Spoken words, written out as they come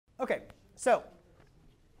So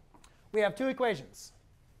we have two equations.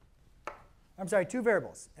 I'm sorry, two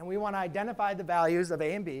variables. And we want to identify the values of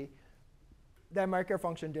a and b that make our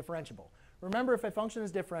function differentiable. Remember, if a function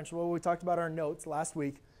is differentiable, what we talked about in our notes last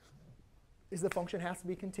week is the function has to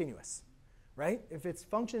be continuous, right? If its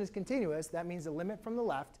function is continuous, that means the limit from the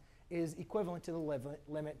left is equivalent to the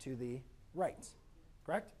limit to the right,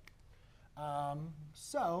 correct?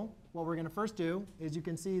 So what we're going to first do is you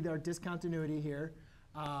can see our discontinuity here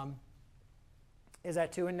is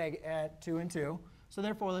at 2 and 2. So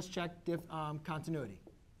therefore, let's check continuity.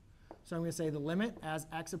 So I'm going to say the limit as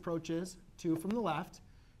x approaches 2 from the left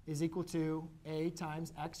is equal to a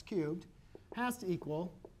times x cubed has to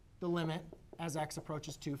equal the limit as x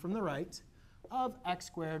approaches 2 from the right of x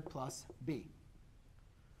squared plus b.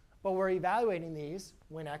 But we're evaluating these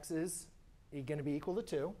when x is going to be equal to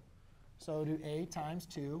 2. So do a times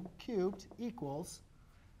 2 cubed equals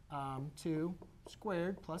 2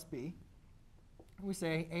 squared plus b. And we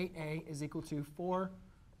say 8a is equal to 4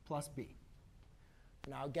 plus b.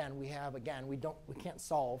 Now again, we can't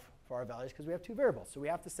solve for our values because we have two variables. So we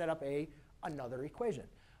have to set up another equation.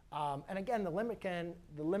 And again, the limit can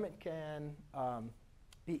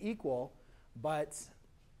be equal, but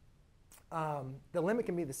the limit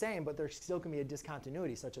can be the same, but there still can be a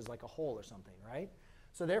discontinuity, such as like a hole or something, right?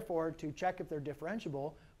 So therefore, to check if they're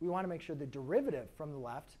differentiable, we want to make sure the derivative from the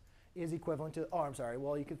left is equivalent to,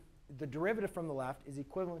 the derivative from the left is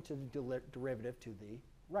equivalent to the derivative to the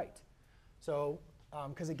right. So,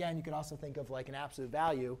 because again, you could also think of like an absolute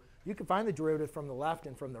value. You can find the derivative from the left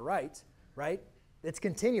and from the right, right? It's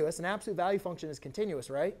continuous. An absolute value function is continuous,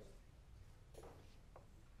 right?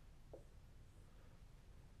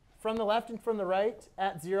 From the left and from the right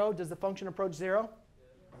at 0, does the function approach 0?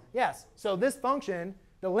 Yes. So this function,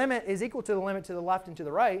 the limit is equal to the limit to the left and to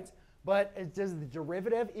the right. But does the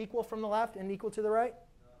derivative equal from the left and equal to the right?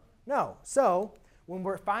 No. So when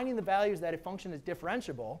we're finding the values that a function is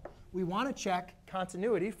differentiable, we want to check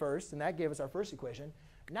continuity first. And that gave us our first equation.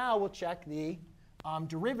 Now we'll check the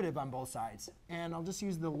derivative on both sides. And I'll just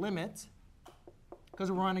use the limit,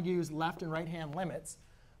 because we're going to use left and right-hand limits.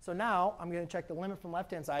 So now I'm going to check the limit from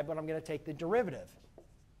left-hand side, but I'm going to take the derivative.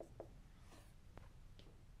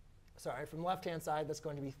 Sorry, from the left-hand side, that's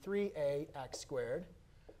going to be 3ax squared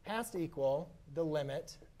has to equal the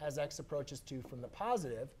limit as x approaches 2 from the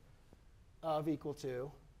positive of equal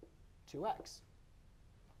to 2x.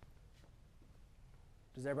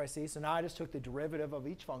 Does everybody see? So now I just took the derivative of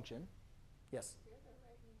each function. Yes?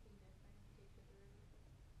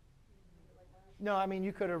 No, I mean,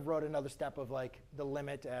 you could have wrote another step of like the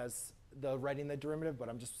limit as writing the derivative, but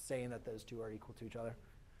I'm just saying that those two are equal to each other.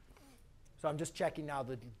 So I'm just checking now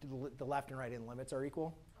the left and right-hand limits are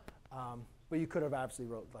equal. But you could have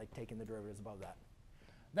absolutely wrote like taking the derivatives above that.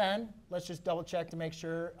 Then let's just double check to make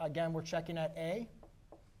sure. Again, we're checking at a.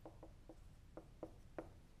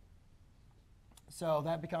 So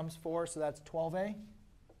that becomes 4. So that's 12a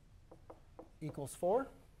equals 4.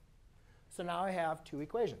 So now I have two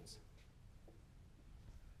equations,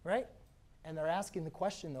 right? And they're asking the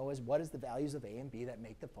question, though, is what is the values of a and b that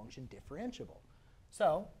make the function differentiable?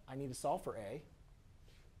 So I need to solve for a.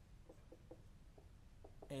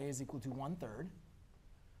 A is equal to 1/3.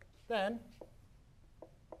 Then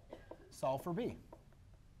solve for b.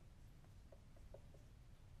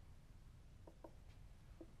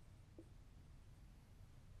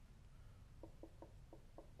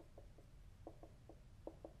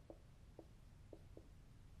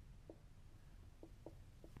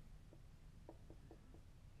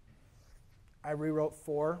 I rewrote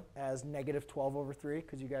 4 as -12/3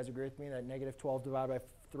 because you guys agree with me that -12 divided by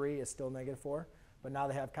 3 is still -4. But now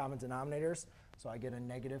they have common denominators. So I get a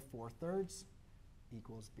 -4/3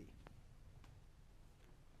 equals b.